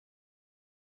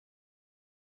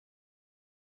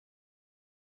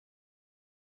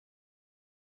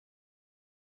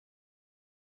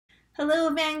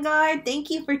Hello, Vanguard. Thank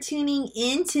you for tuning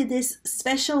in to this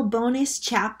special bonus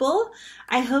chapel.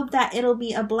 I hope that it'll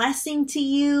be a blessing to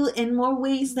you in more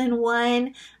ways than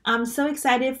one. I'm so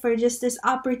excited for just this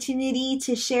opportunity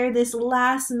to share this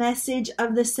last message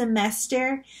of the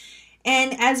semester.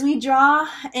 And as we draw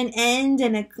an end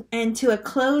and to a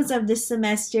close of this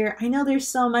semester, I know there's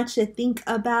so much to think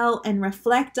about and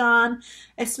reflect on.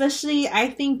 Especially, I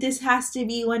think this has to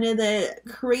be one of the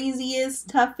craziest,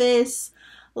 toughest,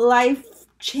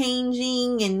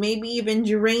 life-changing, and maybe even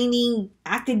draining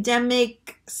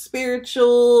academic,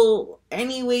 spiritual,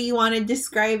 any way you want to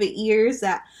describe it, years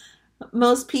that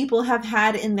most people have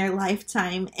had in their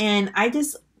lifetime. And I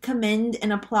just commend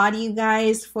and applaud you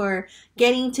guys for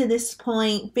getting to this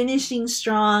point, finishing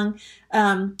strong.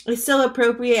 It's so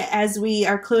appropriate as we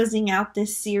are closing out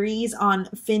this series on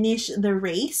Finish the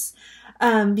Race.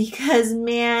 Because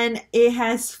man, it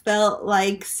has felt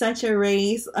like such a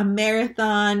race, a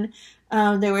marathon.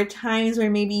 There were times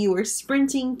where maybe you were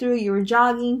sprinting through, you were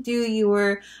jogging through, you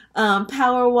were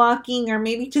power walking, or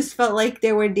maybe just felt like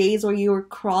there were days where you were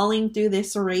crawling through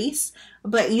this race,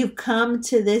 but you've come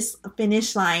to this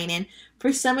finish line. And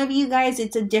for some of you guys,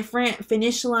 it's a different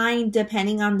finish line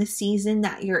depending on the season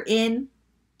that you're in.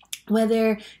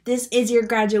 Whether this is your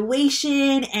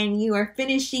graduation and you are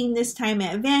finishing this time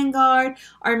at Vanguard,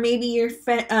 or maybe you're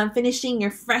finishing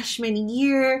your freshman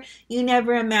year. You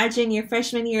never imagined your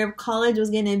freshman year of college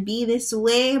was going to be this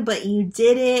way, but you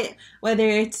did it. Whether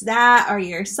it's that or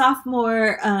your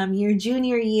sophomore, your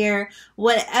junior year,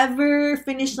 whatever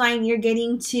finish line you're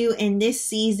getting to in this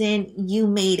season, you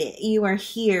made it. You are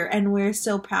here, and we're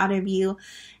so proud of you.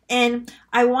 And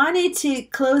I wanted to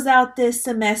close out this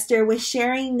semester with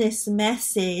sharing this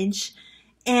message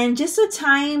and just a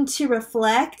time to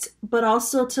reflect, but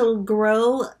also to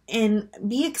grow and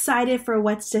be excited for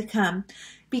what's to come.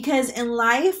 Because in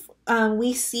life,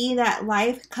 we see that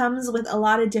life comes with a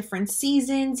lot of different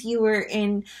seasons. You were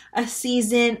in a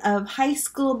season of high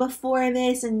school before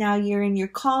this, and now you're in your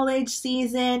college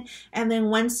season. And then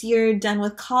once you're done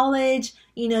with college,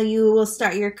 you will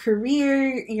start your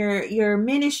career, your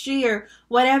ministry, or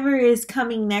whatever is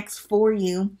coming next for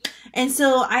you. And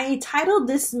so I titled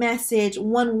this message,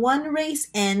 "When One Race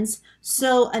Ends,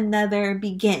 So Another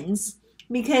Begins."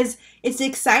 Because it's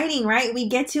exciting, right? We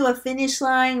get to a finish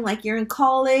line, like you're in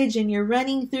college and you're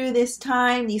running through this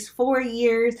time, these 4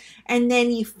 years, and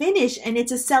then you finish, and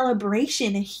it's a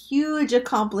celebration, a huge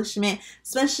accomplishment,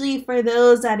 especially for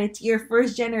those that it's your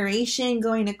first generation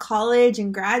going to college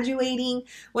and graduating,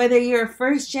 whether you're a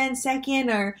first gen, second,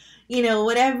 or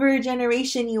whatever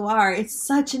generation you are. It's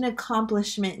such an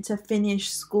accomplishment to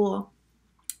finish school.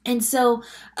 And so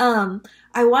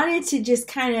I wanted to just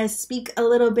kind of speak a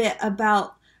little bit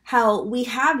about how we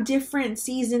have different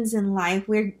seasons in life.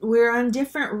 We're on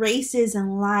different races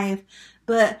in life,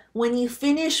 but when you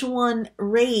finish one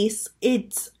race,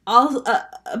 it's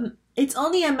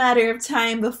only a matter of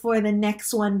time before the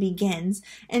next one begins.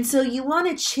 And so you want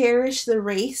to cherish the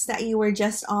race that you were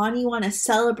just on. You want to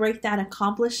celebrate that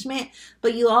accomplishment,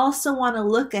 but you also want to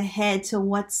look ahead to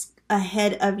what's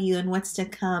ahead of you and what's to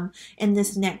come in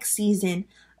this next season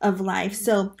of life.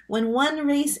 So when one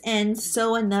race ends,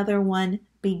 so another one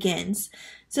begins.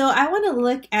 So I want to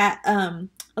look at a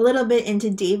little bit into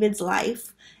David's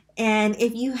life. And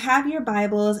if you have your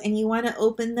Bibles and you want to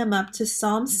open them up to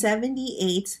Psalm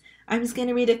 78, I'm just going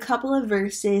to read a couple of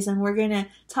verses, and we're going to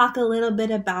talk a little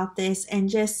bit about this and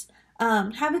just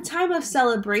have a time of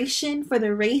celebration for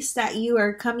the race that you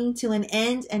are coming to an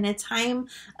end, and a time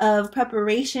of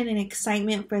preparation and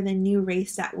excitement for the new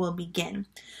race that will begin.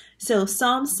 So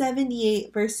Psalm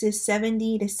 78 verses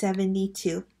 70 to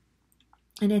 72.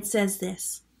 And it says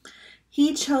this: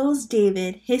 He chose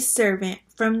David, his servant,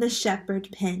 from the shepherd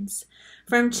pens.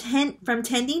 From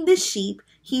tending the sheep,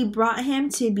 he brought him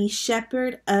to be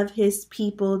shepherd of his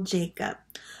people Jacob,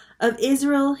 of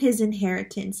Israel his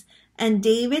inheritance. And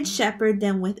David shepherded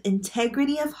them with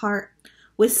integrity of heart,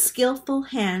 with skillful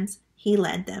hands he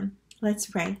led them. Let's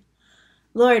pray.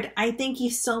 Lord, I thank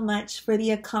you so much for the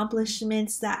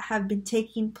accomplishments that have been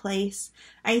taking place.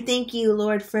 I thank you,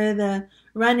 Lord, for the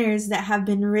runners that have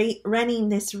been running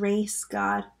this race,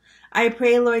 God. I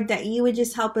pray, Lord, that you would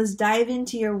just help us dive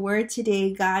into your word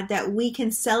today, God, that we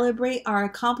can celebrate our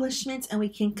accomplishments and we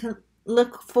can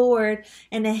look forward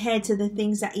and ahead to the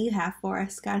things that you have for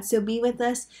us, God. So be with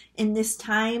us in this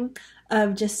time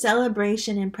of just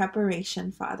celebration and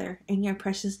preparation, Father. In your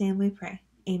precious name we pray.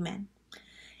 Amen.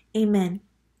 Amen.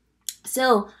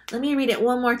 So let me read it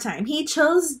one more time. He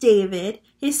chose David,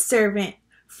 his servant,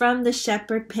 from the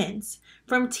shepherd pens.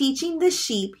 From teaching the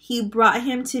sheep, he brought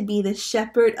him to be the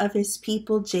shepherd of his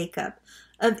people Jacob,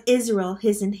 of Israel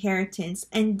his inheritance,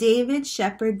 and David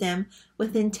shepherded them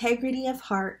with integrity of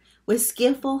heart, with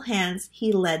skillful hands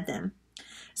he led them.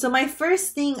 So my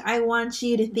first thing I want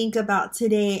you to think about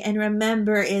today and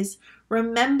remember is,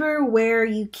 remember where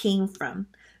you came from.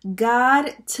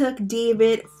 God took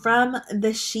David from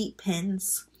the sheep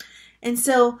pens. And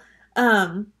so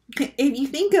if you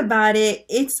think about it,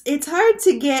 it's hard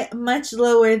to get much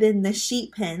lower than the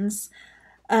sheep pens.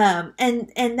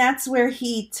 And that's where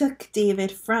he took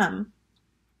David from.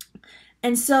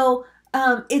 And so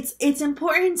it's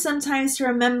important sometimes to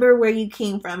remember where you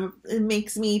came from. It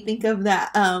makes me think of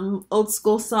that old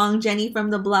school song, Jenny from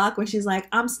the Block, where she's like,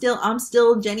 I'm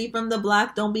still Jenny from the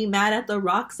Block. Don't be mad at the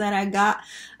rocks that I got.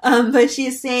 But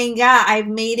she's saying, yeah, I've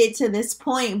made it to this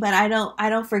point, but I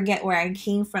don't forget where I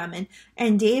came from.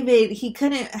 And David, he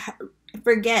couldn't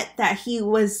forget that he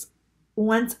was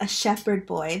once a shepherd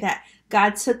boy, that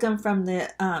God took him from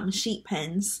the sheep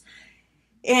pens.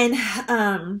 And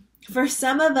for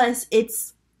some of us,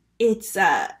 it's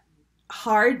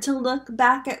hard to look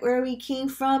back at where we came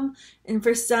from, and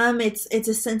for some, it's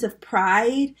a sense of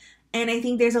pride. And I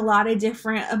think there's a lot of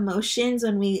different emotions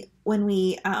when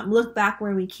we look back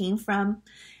where we came from.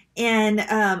 And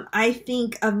I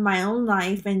think of my own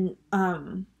life and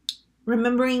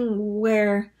remembering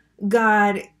where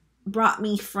God brought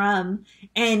me from,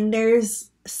 and there's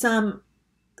some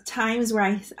times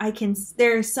where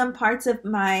there are some parts of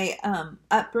my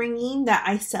upbringing that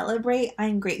I celebrate.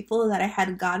 I'm grateful that I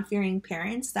had God-fearing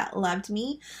parents that loved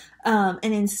me and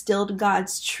instilled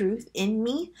God's truth in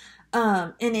me.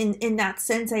 And in that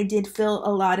sense, I did feel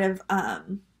a lot of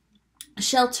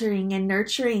sheltering and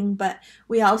nurturing. But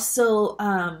we also,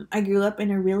 I grew up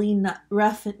in a really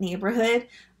rough neighborhood.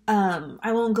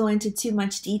 I won't go into too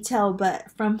much detail, but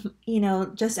from,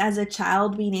 just as a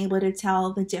child, being able to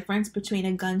tell the difference between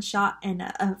a gunshot and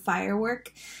a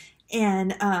firework,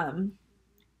 and,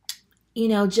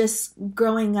 just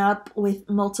growing up with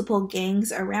multiple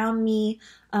gangs around me,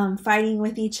 fighting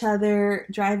with each other,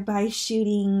 drive-by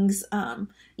shootings,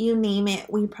 you name it,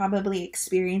 we probably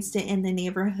experienced it in the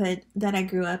neighborhood that I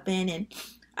grew up in.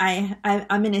 And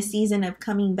I'm in a season of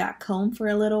coming back home for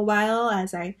a little while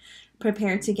as I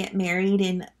prepare to get married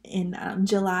in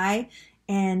July.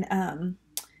 And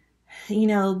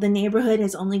the neighborhood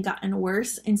has only gotten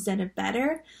worse instead of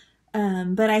better.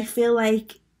 But I feel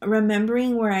like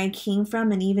remembering where I came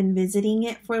from and even visiting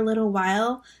it for a little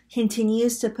while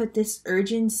continues to put this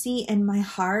urgency in my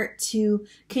heart to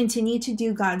continue to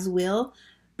do God's will,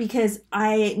 because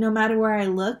no matter where I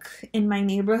look in my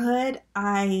neighborhood,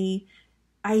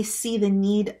 I see the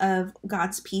need of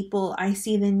God's people. I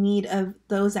see the need of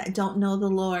those that don't know the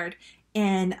Lord,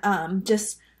 and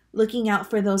just looking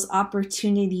out for those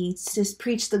opportunities to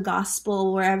preach the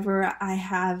gospel wherever I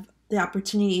have the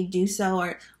opportunity to do so,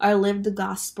 or live the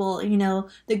gospel.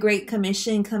 The Great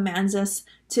Commission commands us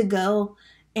to go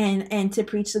and to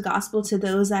preach the gospel to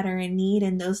those that are in need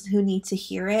and those who need to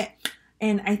hear it.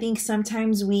 And I think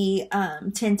sometimes we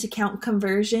tend to count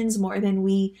conversions more than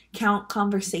we count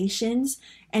conversations.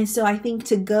 And so I think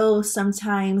to go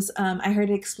sometimes, I heard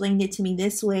it explained it to me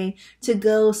this way, to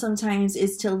go sometimes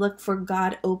is to look for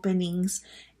God openings.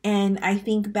 And I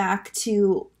think back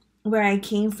to where I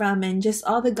came from and just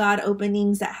all the God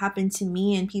openings that happened to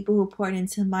me and people who poured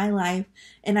into my life.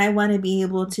 And I want to be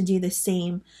able to do the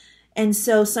same. And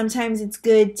so sometimes it's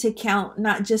good to count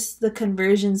not just the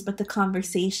conversions, but the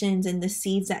conversations and the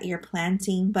seeds that you're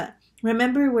planting. But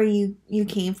remember where you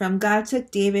came from. God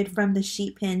took David from the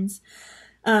sheep pens.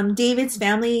 David's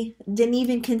family didn't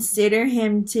even consider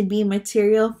him to be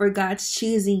material for God's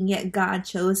choosing, yet God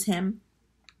chose him.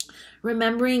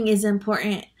 Remembering is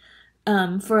important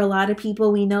for a lot of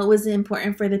people. We know it was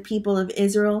important for the people of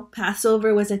Israel.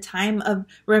 Passover was a time of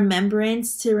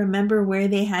remembrance, to remember where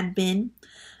they had been.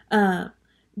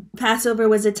 Passover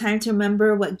was a time to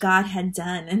remember what God had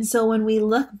done. And so when we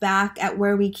look back at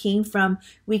where we came from,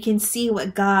 we can see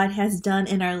what God has done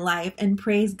in our life and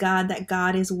praise God that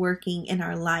God is working in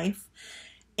our life.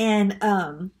 And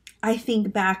I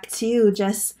think back to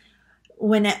just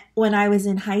when I was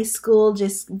in high school,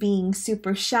 just being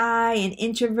super shy and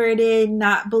introverted,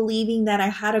 not believing that I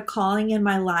had a calling in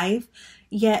my life,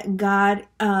 yet God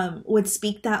would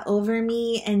speak that over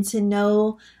me, and to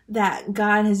know that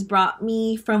God has brought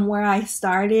me from where I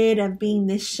started of being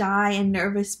this shy and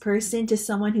nervous person to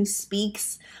someone who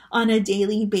speaks on a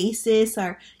daily basis,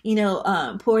 or,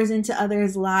 pours into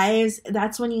others' lives.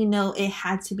 That's when you know it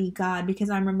had to be God, because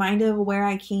I'm reminded of where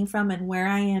I came from and where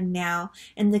I am now.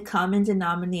 And the common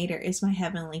denominator is my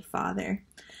Heavenly Father.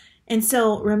 And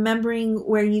so remembering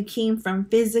where you came from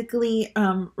physically,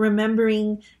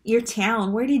 remembering your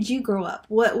town, where did you grow up?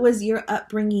 What was your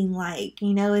upbringing like?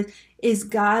 Is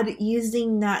God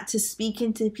using that to speak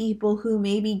into people who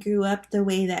maybe grew up the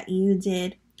way that you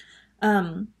did?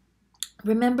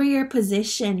 Remember your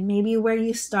position, maybe where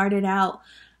you started out.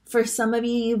 For some of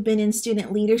you, you've been in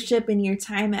student leadership in your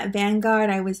time at Vanguard.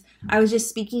 I was just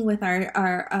speaking with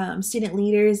our student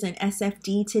leaders in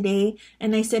SFD today,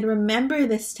 and I said, remember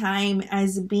this time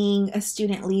as being a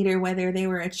student leader, whether they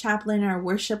were a chaplain or a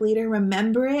worship leader.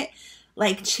 Remember it,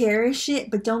 like cherish it,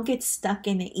 but don't get stuck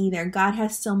in it either. God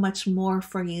has so much more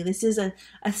for you. This is a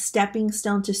stepping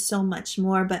stone to so much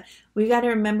more, but we got to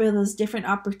remember those different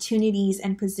opportunities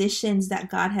and positions that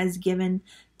God has given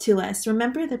to us.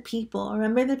 Remember the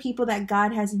people that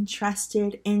God has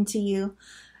entrusted into you.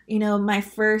 My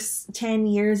first 10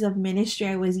 years of ministry,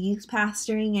 I was youth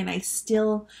pastoring, and I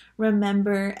still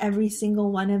remember every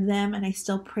single one of them, and I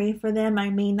still pray for them. I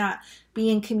may not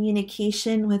be in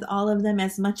communication with all of them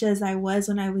as much as I was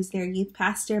when I was their youth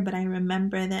pastor, but I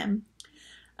remember them.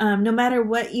 No matter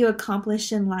what you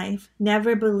accomplish in life,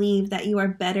 never believe that you are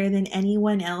better than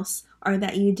anyone else or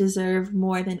that you deserve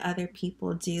more than other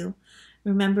people do.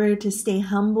 Remember to stay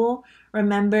humble.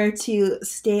 Remember to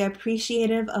stay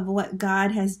appreciative of what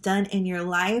God has done in your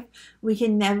life. We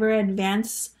can never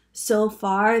advance so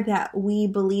far that we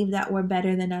believe that we're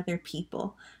better than other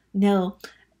people. No.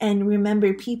 And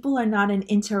remember, people are not an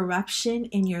interruption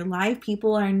in your life.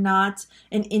 People are not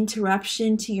an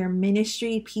interruption to your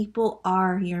ministry. People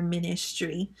are your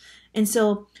ministry. And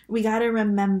so we got to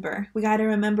remember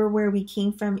where we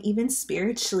came from, even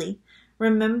spiritually.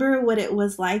 Remember what it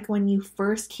was like when you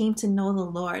first came to know the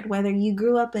Lord, whether you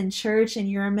grew up in church and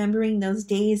you're remembering those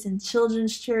days in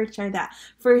children's church, or that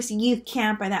first youth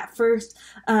camp, or that first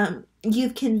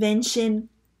youth convention,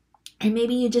 or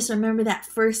maybe you just remember that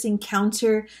first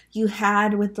encounter you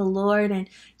had with the Lord and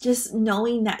just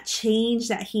knowing that change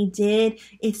that He did.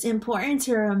 It's important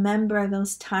to remember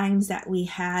those times that we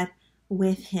had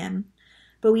with Him.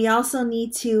 But we also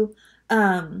need to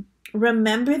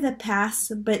remember the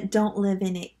past, but don't live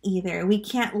in it either. We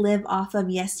can't live off of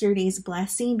yesterday's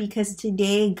blessing, because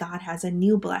today God has a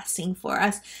new blessing for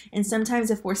us. And sometimes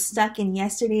if we're stuck in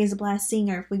yesterday's blessing,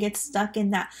 or if we get stuck in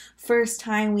that first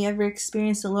time we ever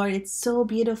experienced the Lord, it's so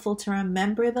beautiful to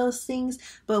remember those things,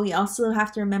 but we also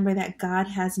have to remember that God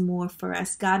has more for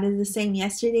us. God is the same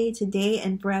yesterday, today,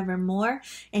 and forevermore,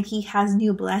 and He has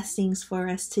new blessings for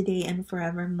us today and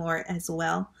forevermore as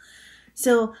well.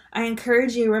 So I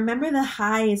encourage you, remember the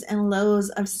highs and lows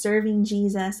of serving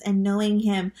Jesus and knowing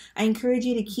Him. I encourage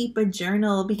you to keep a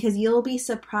journal, because you'll be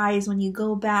surprised when you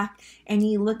go back and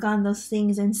you look on those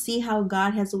things and see how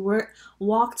God has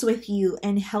walked with you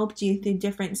and helped you through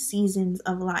different seasons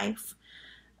of life.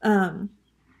 I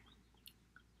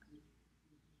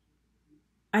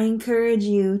encourage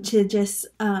you to just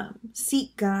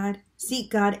seek God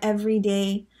every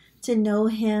day, to know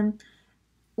Him.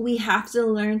 We have to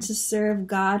learn to serve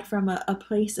God from a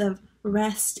place of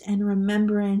rest and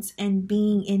remembrance and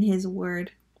being in His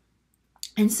Word.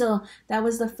 And so that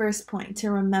was the first point, to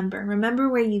remember. Remember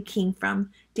where you came from.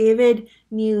 David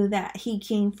knew that he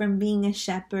came from being a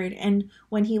shepherd, and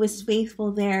when he was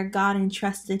faithful there, God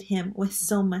entrusted him with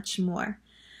so much more.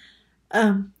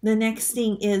 The next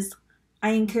thing is,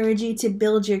 I encourage you to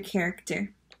build your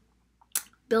character.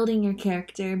 Building your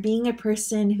character, being a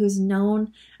person who's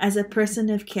known as a person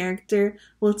of character,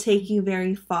 will take you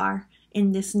very far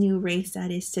in this new race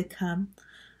that is to come.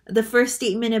 The first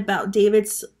statement about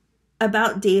David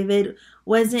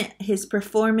wasn't his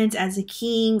performance as a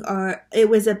king, or it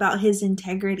was about his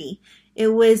integrity.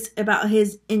 It was about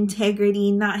his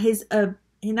integrity, not his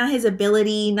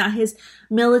ability, not his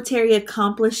military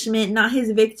accomplishment, not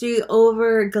his victory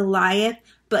over Goliath,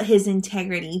 but his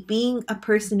integrity, being a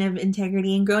person of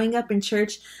integrity. And growing up in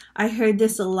church, I heard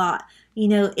this a lot.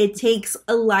 It takes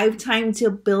a lifetime to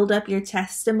build up your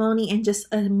testimony and just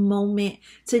a moment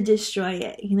to destroy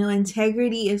it.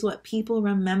 Integrity is what people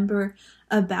remember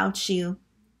about you.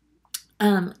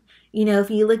 If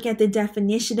you look at the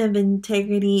definition of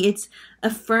integrity, it's a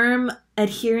firm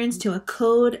adherence to a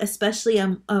code, especially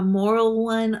a moral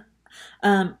one,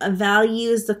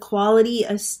 values the quality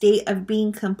of state of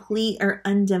being complete or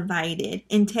undivided.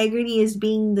 Integrity is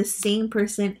being the same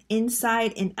person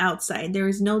inside and outside. There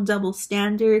is no double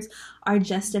standards or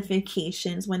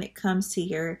justifications when it comes to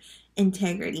your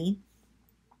integrity.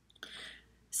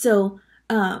 So,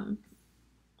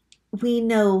 we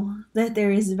know that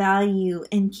there is value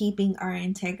in keeping our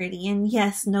integrity. And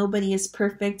yes, nobody is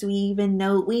perfect. We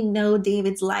know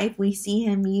David's life. We see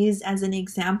him used as an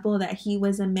example that he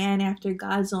was a man after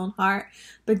God's own heart.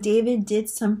 But David did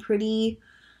some pretty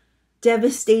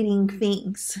devastating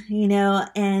things,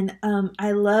 and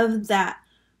I love that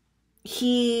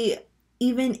he,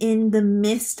 even in the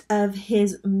midst of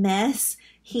his mess,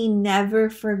 he never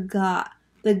forgot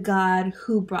the God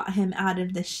who brought him out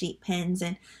of the sheep pens.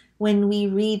 And when we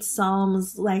read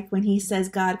Psalms, like when he says,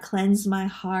 God, cleanse my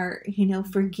heart,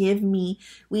 forgive me,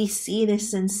 we see this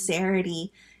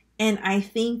sincerity. And I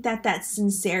think that that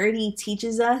sincerity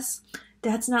teaches us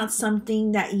that's not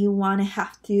something that you want to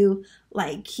have to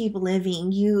like keep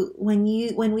living. When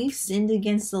we've sinned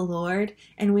against the Lord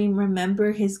and we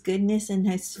remember his goodness and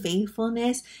his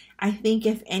faithfulness, I think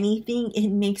if anything, it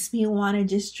makes me want to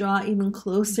just draw even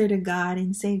closer to God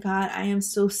and say, God, I am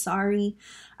so sorry.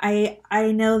 I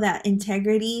know that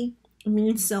integrity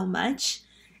means so much.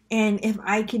 And if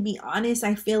I could be honest,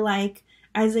 I feel like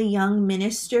as a young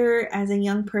minister, as a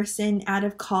young person out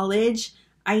of college,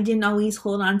 I didn't always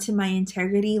hold on to my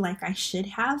integrity like I should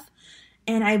have.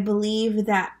 And I believe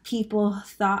that people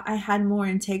thought I had more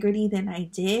integrity than I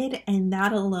did. And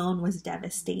that alone was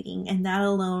devastating. And that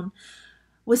alone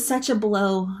was such a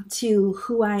blow to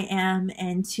who I am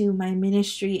and to my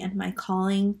ministry and my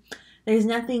calling. There's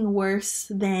nothing worse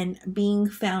than being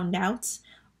found out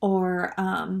or,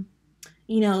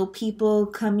 people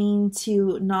coming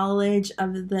to knowledge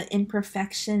of the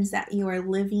imperfections that you are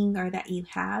living or that you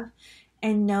have.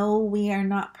 And no, we are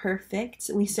not perfect.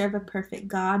 We serve a perfect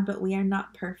God, but we are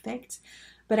not perfect.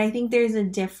 But I think there's a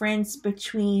difference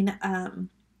between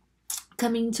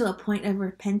coming to a point of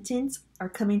repentance or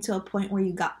coming to a point where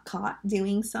you got caught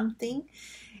doing something.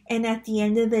 And at the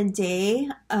end of the day,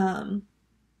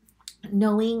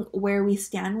 knowing where we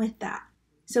stand with that.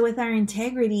 So with our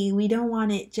integrity, we don't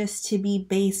want it just to be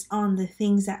based on the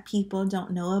things that people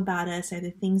don't know about us or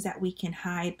the things that we can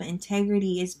hide. But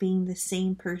integrity is being the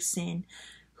same person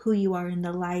who you are in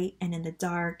the light and in the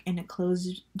dark, in a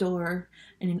closed door,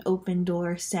 in an open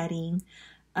door setting.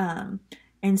 And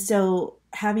so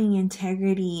having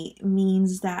integrity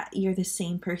means that you're the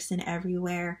same person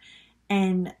everywhere.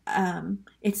 And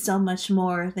it's so much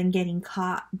more than getting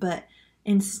caught, but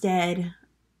instead,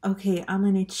 okay, I'm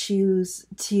going to choose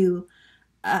to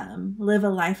live a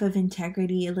life of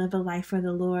integrity, live a life for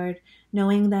the Lord,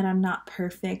 knowing that I'm not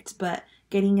perfect, but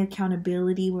getting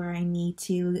accountability where I need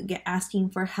to, asking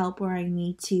for help where I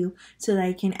need to, so that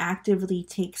I can actively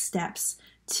take steps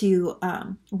to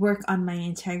work on my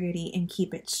integrity and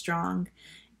keep it strong.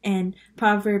 And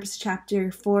Proverbs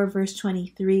chapter 4, verse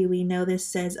 23, we know this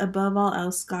says, above all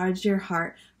else, guard your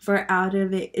heart, for out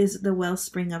of it is the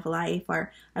wellspring of life.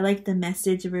 Or I like the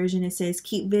Message version. It says,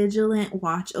 keep vigilant,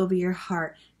 watch over your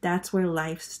heart. That's where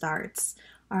life starts.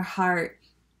 Our heart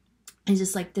is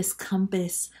just like this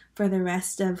compass for the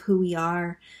rest of who we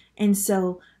are. And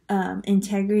so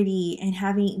integrity and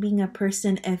being a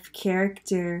person of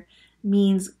character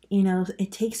means,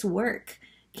 it takes work.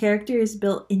 Character is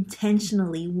built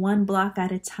intentionally, one block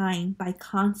at a time, by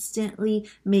constantly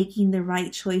making the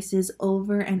right choices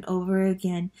over and over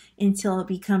again until it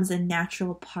becomes a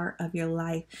natural part of your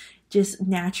life. Just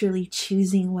naturally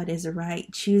choosing what is right,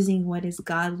 choosing what is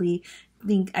godly.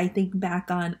 I think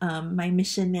back on my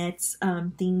missionettes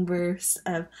theme verse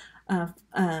of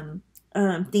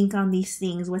think on these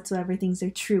things, whatsoever things are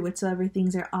true, whatsoever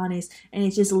things are honest. And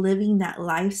it's just living that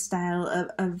lifestyle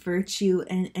of virtue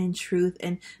and truth,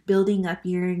 and building up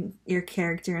your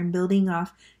character and building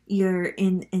off your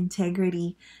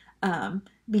integrity.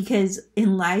 Because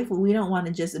in life, we don't want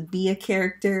to just be a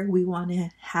character, we want to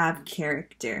have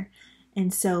character.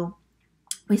 And so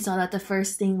we saw that the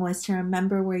first thing was to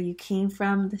remember where you came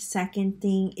from. The second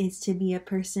thing is to be a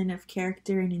person of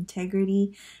character and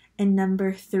integrity. And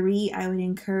number 3, I would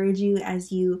encourage you,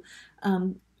 as you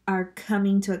are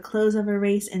coming to a close of a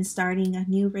race and starting a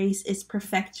new race, is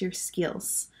perfect your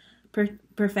skills.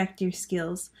 Perfect your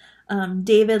skills.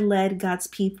 David led God's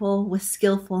people with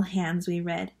skillful hands, we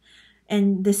read.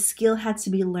 And the skill had to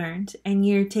be learned. And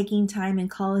you're taking time in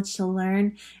college to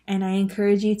learn. And I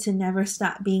encourage you to never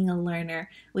stop being a learner.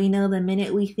 We know the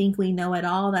minute we think we know it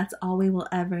all, that's all we will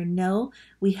ever know.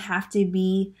 We have to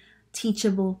be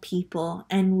teachable people,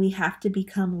 and we have to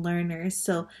become learners.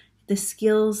 So the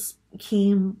skills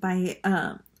came by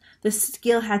the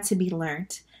skill had to be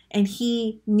learned, and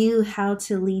he knew how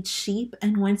to lead sheep.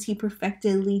 And once he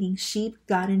perfected leading sheep,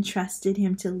 God entrusted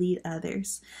him to lead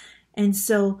others. And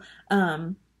so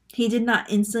he did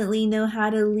not instantly know how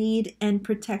to lead and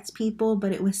protect people,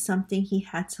 but it was something he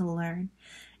had to learn.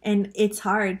 And it's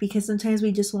hard because sometimes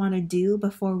we just want to do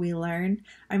before we learn.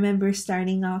 I remember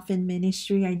starting off in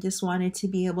ministry, I just wanted to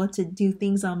be able to do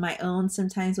things on my own,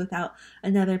 sometimes without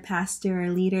another pastor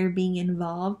or leader being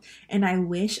involved. And I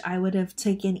wish I would have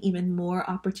taken even more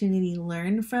opportunity to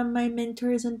learn from my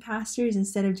mentors and pastors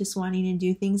instead of just wanting to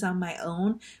do things on my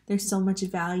own. There's so much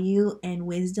value and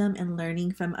wisdom in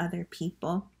learning from other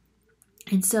people.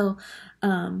 And so,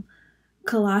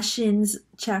 Colossians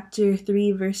chapter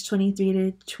 3, verse 23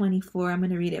 to 24, I'm going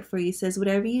to read it for you. It says,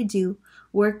 whatever you do,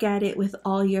 work at it with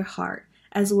all your heart,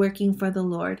 as working for the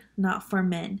Lord, not for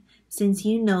men, since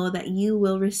you know that you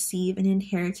will receive an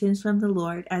inheritance from the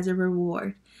Lord as a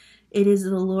reward. It is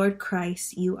the Lord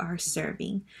Christ you are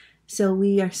serving. So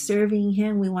we are serving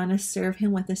him. We want to serve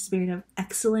him with a spirit of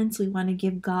excellence. We want to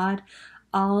give God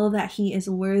all that he is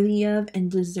worthy of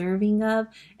and deserving of.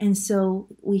 And so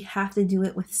we have to do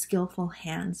it with skillful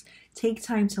hands. Take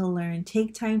time to learn,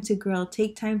 take time to grow,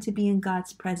 take time to be in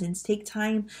God's presence, take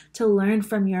time to learn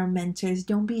from your mentors.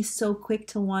 Don't be so quick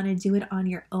to want to do it on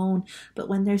your own. But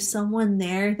when there's someone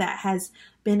there that has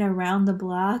been around the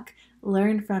block,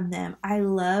 learn from them. I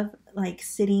love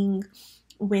sitting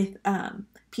with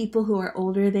people who are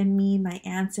older than me, my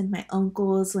aunts and my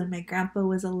uncles when my grandpa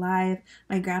was alive,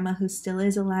 my grandma who still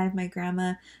is alive, my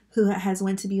grandma who has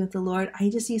went to be with the Lord. I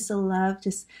just used to love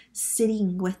just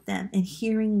sitting with them and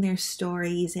hearing their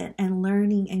stories and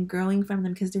learning and growing from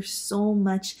them, because there's so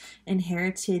much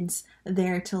inheritance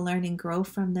there to learn and grow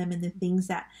from them and the things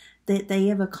that they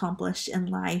have accomplished in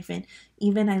life. And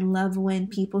even I love when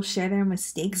people share their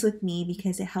mistakes with me,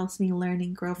 because it helps me learn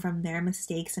and grow from their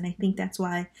mistakes. And I think that's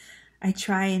why I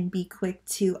try and be quick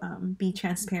to be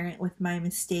transparent with my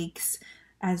mistakes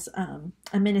as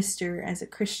a minister, as a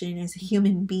Christian, as a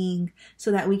human being,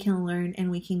 so that we can learn and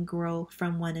we can grow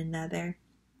from one another.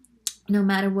 No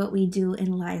matter what we do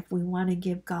in life, we want to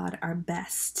give God our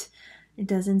best. It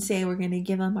doesn't say we're going to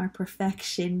give him our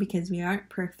perfection, because we aren't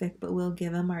perfect, but we'll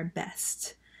give him our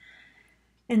best.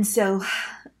 And so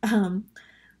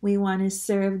we want to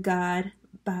serve God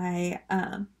by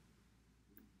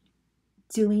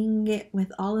doing it with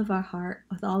all of our heart,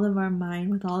 with all of our mind,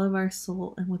 with all of our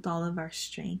soul, and with all of our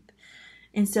strength.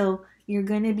 And so you're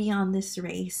going to be on this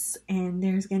race, and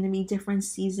there's going to be different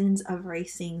seasons of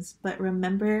racings, but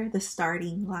remember the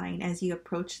starting line as you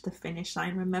approach the finish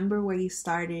line. Remember where you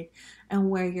started and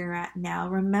where you're at now.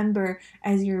 Remember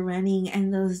as you're running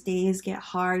and those days get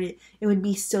hard, it would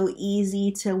be so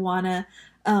easy to want to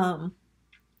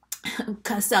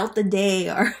cuss out the day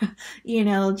or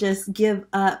just give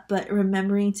up. But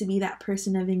remembering to be that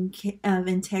person of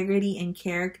integrity and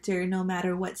character no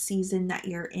matter what season that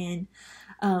you're in.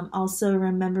 Also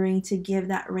remembering to give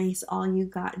that race all you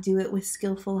got. Do it with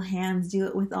skillful hands, do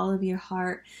it with all of your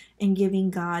heart, and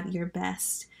giving God your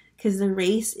best, because the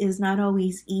race is not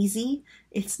always easy.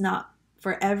 It's not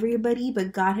for everybody,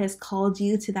 but God has called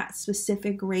you to that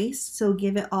specific race, so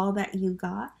give it all that you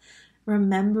got.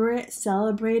 Remember it,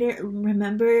 celebrate it.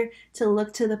 Remember to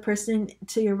look to the person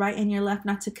to your right and your left,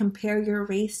 not to compare your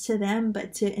race to them,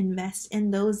 but to invest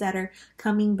in those that are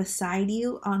coming beside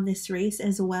you on this race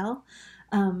as well.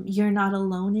 You're not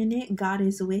alone in it. God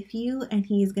is with you, and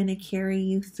he's going to carry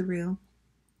you through.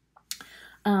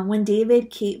 When David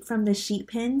came from the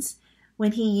sheep pens,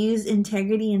 when he used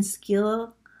integrity and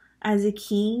skill as a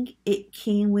king, it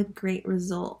came with great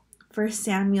result. 1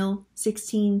 Samuel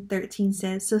 16:13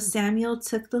 says, so Samuel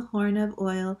took the horn of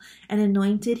oil and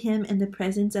anointed him in the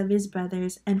presence of his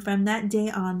brothers, and from that day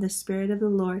on the Spirit of the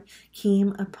Lord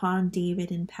came upon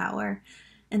David in power.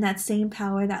 And that same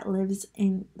power that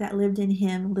lived in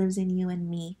him lives in you and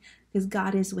me, because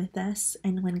God is with us,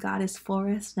 and when God is for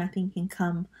us, nothing can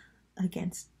come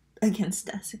against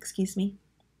us.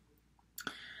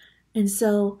 And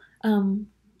so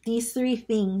these three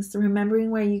things: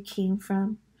 remembering where you came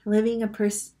from, being a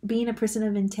person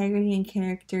of integrity and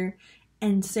character,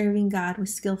 and serving God with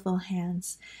skillful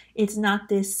hands. It's not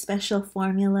this special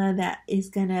formula that is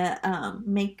gonna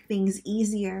make things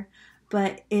easier,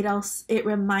 but it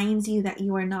reminds you that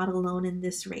you are not alone in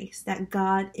this race, that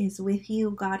God is with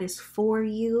you, God is for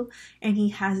you, and he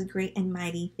has great and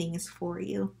mighty things for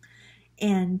you.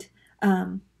 And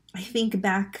I think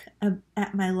back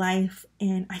at my life,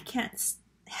 and I can't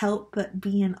help but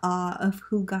be in awe of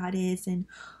who God is and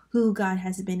who God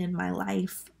has been in my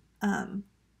life. I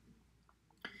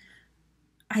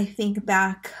think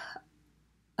back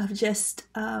of just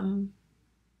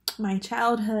my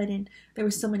childhood, and there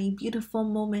were so many beautiful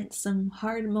moments, some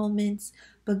hard moments,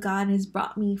 but God has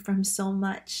brought me from so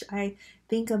much. I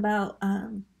think about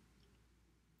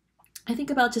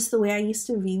just the way I used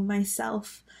to view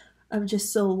myself, of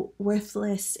just so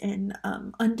worthless and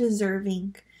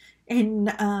undeserving. And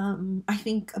I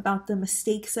think about the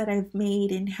mistakes that I've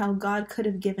made and how God could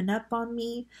have given up on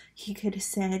me. He could have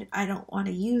said, I don't want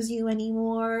to use you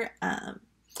anymore.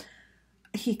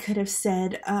 He could have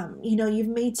said, you've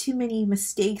made too many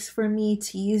mistakes for me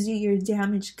to use you, you're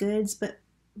damaged goods. But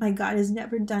my God has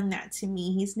never done that to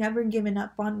me. He's never given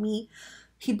up on me.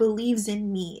 He believes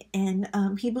in me, and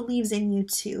He believes in you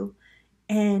too.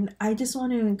 And I just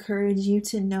want to encourage you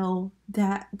to know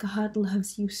that God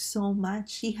loves you so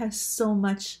much. He has so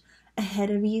much ahead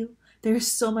of you.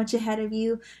 There's so much ahead of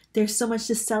you. There's so much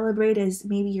to celebrate as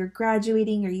maybe you're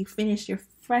graduating or you finished your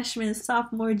freshman,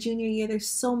 sophomore, junior year. There's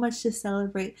so much to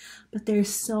celebrate, but there's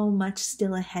so much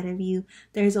still ahead of you.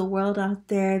 There's a world out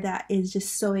there that is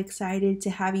just so excited to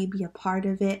have you be a part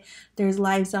of it. There's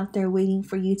lives out there waiting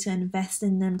for you to invest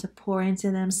in them, to pour into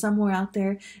them. Somewhere out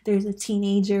there, there's a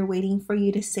teenager waiting for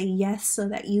you to say yes so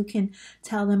that you can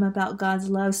tell them about God's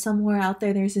love. Somewhere out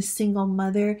there, there's a single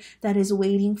mother that is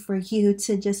waiting for you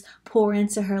to just pour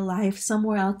into her life.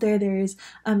 Somewhere out there, there is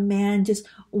a man just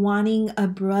wanting a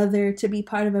brother to be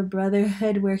part of a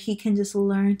brotherhood where he can just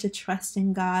learn to trust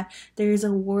in God. There's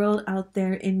a world out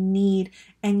there in need,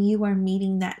 and you are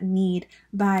meeting that need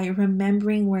by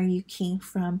remembering where you came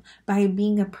from, by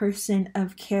being a person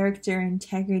of character,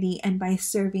 integrity, and by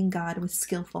serving God with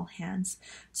skillful hands.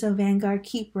 So Vanguard,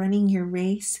 keep running your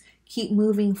race, keep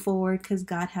moving forward, because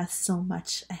God has so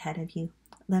much ahead of you.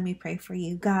 Let me pray for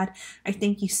you. God, I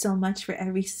thank you so much for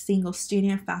every single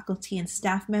student, faculty, and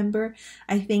staff member.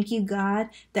 I thank you, God,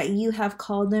 that you have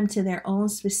called them to their own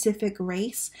specific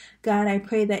race. God, I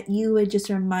pray that you would just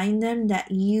remind them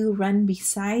that you run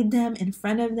beside them, in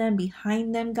front of them,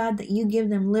 behind them, God, that you give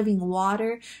them living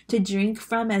water to drink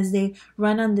from as they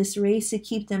run on this race, to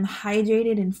keep them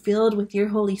hydrated and filled with your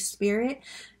Holy Spirit.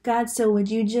 God, so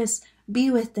would you just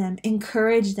be with them,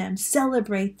 encourage them,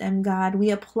 celebrate them, God.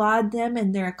 We applaud them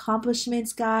and their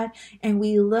accomplishments, God, and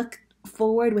we look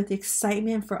forward with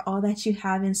excitement for all that you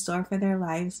have in store for their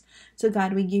lives. So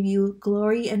God, we give you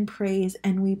glory and praise,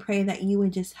 and we pray that you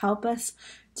would just help us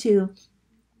to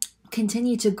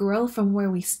continue to grow from where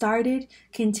we started,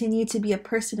 continue to be a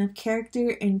person of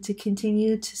character, and to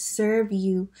continue to serve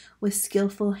you with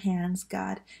skillful hands,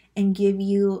 God, and give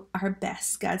you our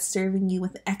best, God, serving you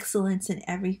with excellence in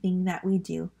everything that we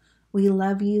do. We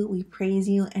love you, we praise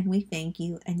you, and we thank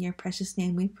you. In your precious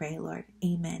name we pray, Lord.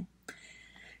 Amen.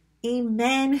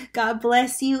 Amen. God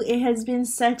bless you. It has been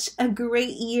such a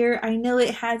great year. I know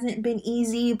it hasn't been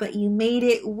easy, but you made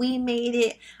it. We made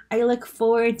it. I look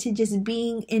forward to just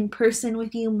being in person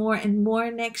with you more and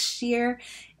more next year.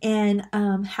 And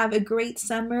have a great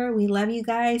summer. We love you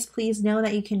guys. Please know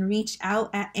that you can reach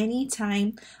out at any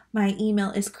time. My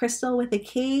email is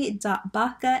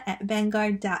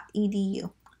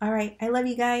krystal.baca@vanguard.edu. All right. I love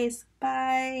you guys.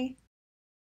 Bye.